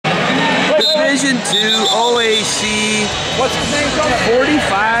Division 2 OAC. What's his name?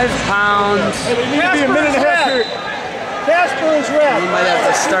 45 pounds. Hey, we need to be a minute and a half here. Casper is red. We might have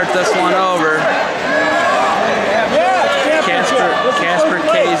to start this one over. Yeah, Casper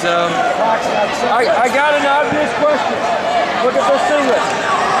Caizzo. I got an obvious question. Look at this singlet.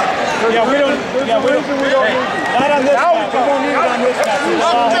 Yeah, we don't need it. Not on this guy. We don't need it on this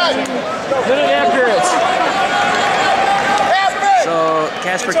guy. Minute accurate. So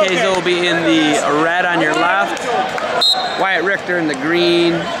Casper Caizzo will be in the red on your left. Wyatt Richter in the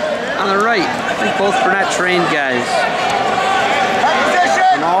green on the right. I think both Burnett trained guys.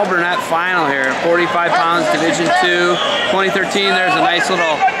 An all Burnett final here. 45 pounds, Division 2. 2013, there's a nice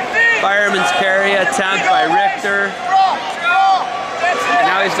little fireman's carry attempt by Richter. And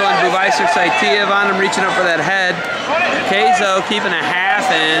now he's going Buvaiser Saitiev on him, reaching up for that head. Caizzo keeping a half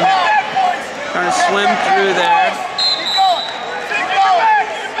in. Trying to swim through there.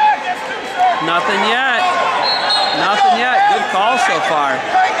 Nothing yet. Nothing yet. Good call so far.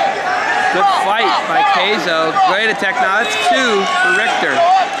 Good fight by Caizzo. Great attack. Now that's 2 for Richter.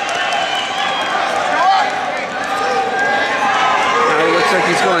 Now it looks like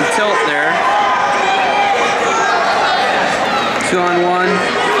he's going tilt there. 2-on-1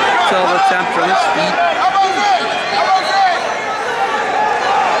 tilt attempt from his feet.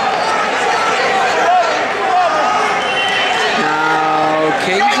 Now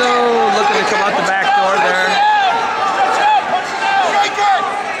Caizzo looking to come out the back door there.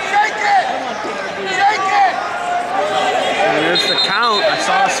 And there's the count. I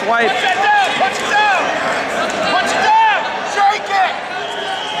saw a swipe.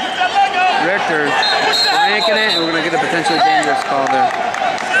 Richter ranking it, and we're going to get a potentially dangerous call there.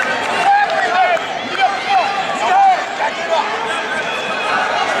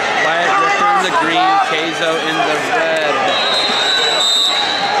 Wyatt Richter in the green, Caizzo in the red.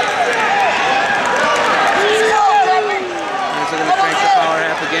 We're going to crank the power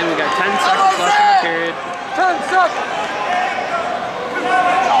half again. We got 10 seconds left in the period. 10 seconds.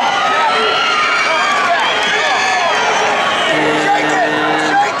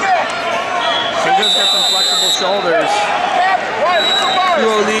 Caizzo's got some flexible shoulders.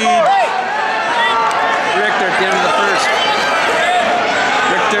 2-0 lead. Richter at the end of the first.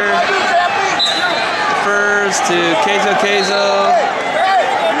 Richter defers to Caizzo.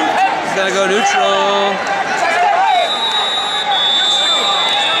 He's going to go neutral.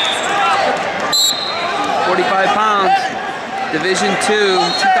 45 pounds, Division 2,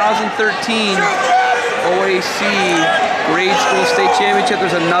 2013 OAC Grade School State Championship.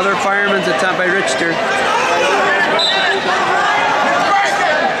 There's another fireman's attempt by Richter.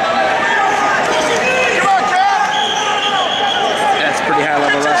 That's pretty high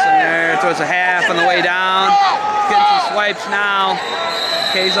level wrestling there. Throws a half on the way down. Getting some swipes now.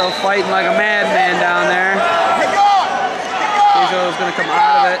 Caizzo fighting like a madman down there. Caizzo is going to come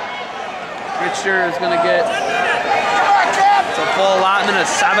out of it. Richter is going to get a full allotment of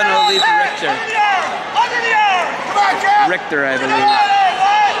 7-0 lead for Richter. Richter, I believe.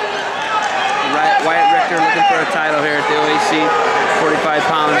 Wyatt Richter looking for a title here at the OAC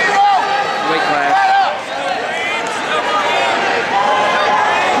 45-pound weight class.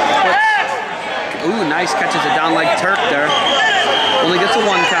 Ooh, nice, catches a down leg Turk there. Only gets a 1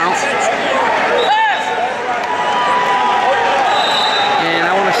 count. And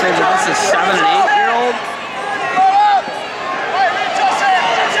I want to say that this is 7- and 8-year-old.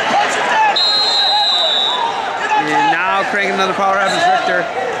 And now cranking another power half is Richter.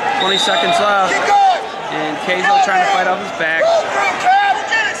 20 seconds left. And Caizzo trying to fight off his back.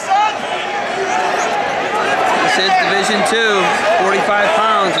 This is Division 2, 45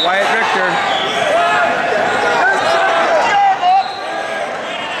 pounds, Wyatt Richter.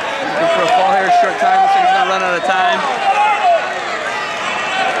 Looking for a fall here, short time. Looks like he's going to run out of time.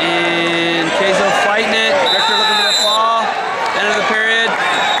 And Caizzo fighting it. Richter looking for the fall. End of the period.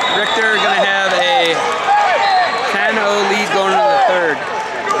 Richter going to have a 10-0 lead going into the third.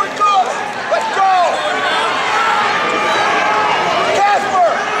 Let's go!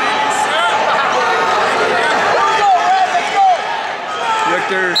 Casper!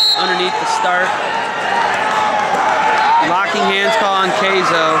 Richter underneath the start. Locking hands call on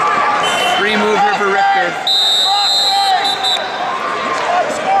Caizzo. Free move here for Richter.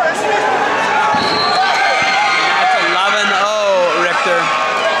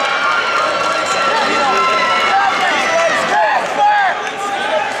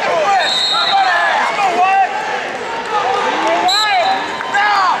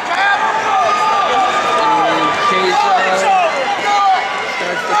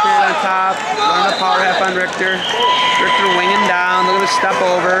 Richter winging down, look at the step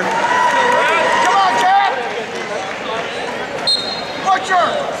over.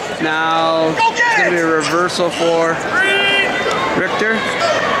 Now it's going to be a reversal for Richter.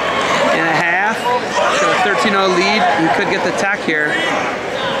 And a half. Got a 13-0 lead. We could get the tech here.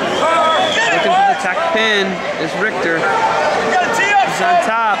 Looking for the tech pin is Richter. He's on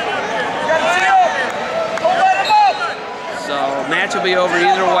top. So match will be over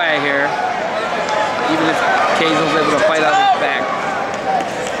either way here. Even if Caizzo's able to fight out his back.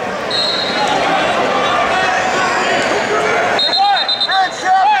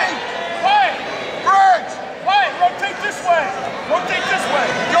 Rotate this way. Rotate this way.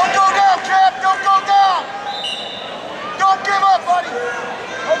 Don't go down, Cap. Don't go down. Don't give up, buddy.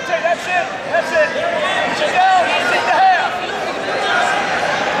 Rotate. That's it. That's it. Sit down. Take the half.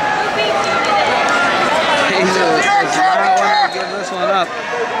 Caizzo is not wanting to give this one up.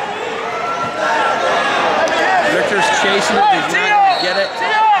 Richter's chasing it. He's not going to get it.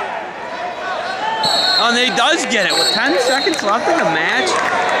 Oh, and he does get it with 10 seconds left in the match.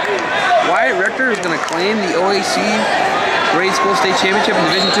 Wyatt Richter is going to claim the OAC Grade School State Championship in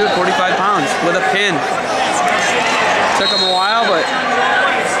Division II at 45 pounds with a pin. Took him a while, but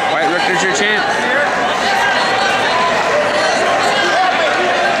Wyatt Richter's your champ.